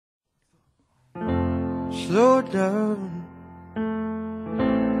Slow down,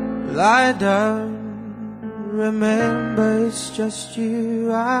 lie down. Remember, it's just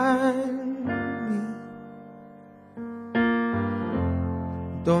you and me.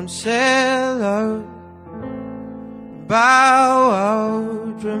 Don't sell out, bow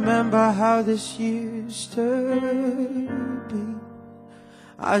out. Remember how this used to be.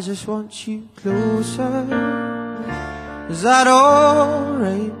 I just want you closer. Is that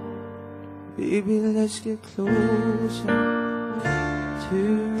alright? Baby, let's get closer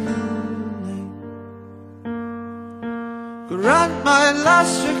tonight. Grant my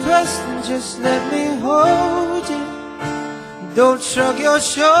last request and just let me hold you. Don't shrug your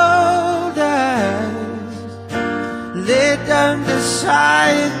shoulders. Lay down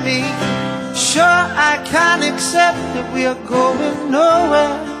beside me. Sure, I can accept that we are going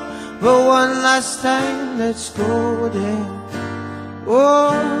nowhere, but one last time, let's go there.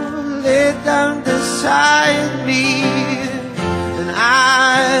 Oh, lay down beside me. And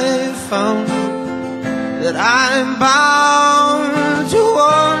I found that I'm bound to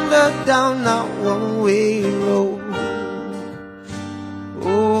wander down that one-way road.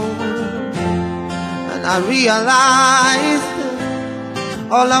 Oh, and I realized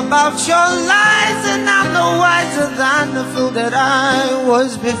all about your lies, and I'm no wiser than the fool that I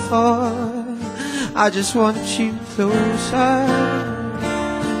was before. I just want you closer.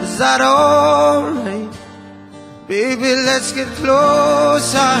 Is that alright? Baby, let's get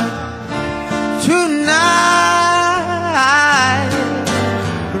closer tonight.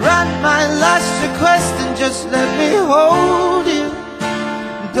 Grant my last request and just let me hold you.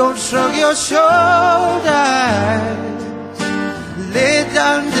 Don't shrug your shoulders. Lay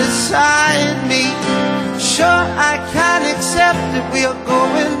down beside me. Sure, I can accept that we are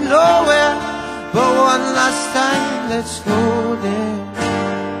going nowhere, but one last time, let's go there.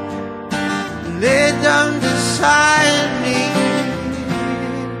 Lay down beside me.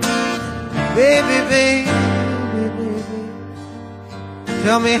 Baby, baby, baby.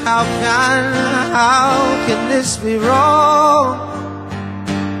 Tell me how can this be wrong?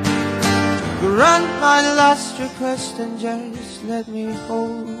 Grant my last request and just let me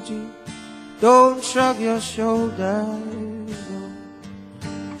hold you. Don't shrug your shoulders.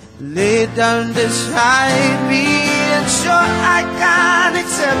 Lay down beside me, and sure I can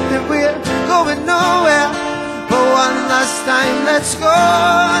accept that we're going nowhere, but one last time, let's go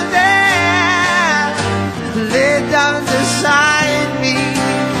there. Lay down beside me.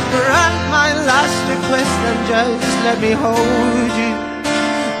 Grant my last request and just let me hold you.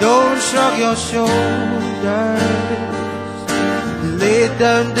 Don't shrug your shoulders. Lay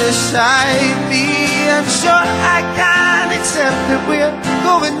down beside me. I'm sure I can accept that we're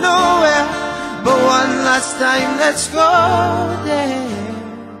going nowhere, but one last time, let's go there.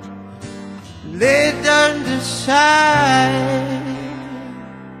 Lay down beside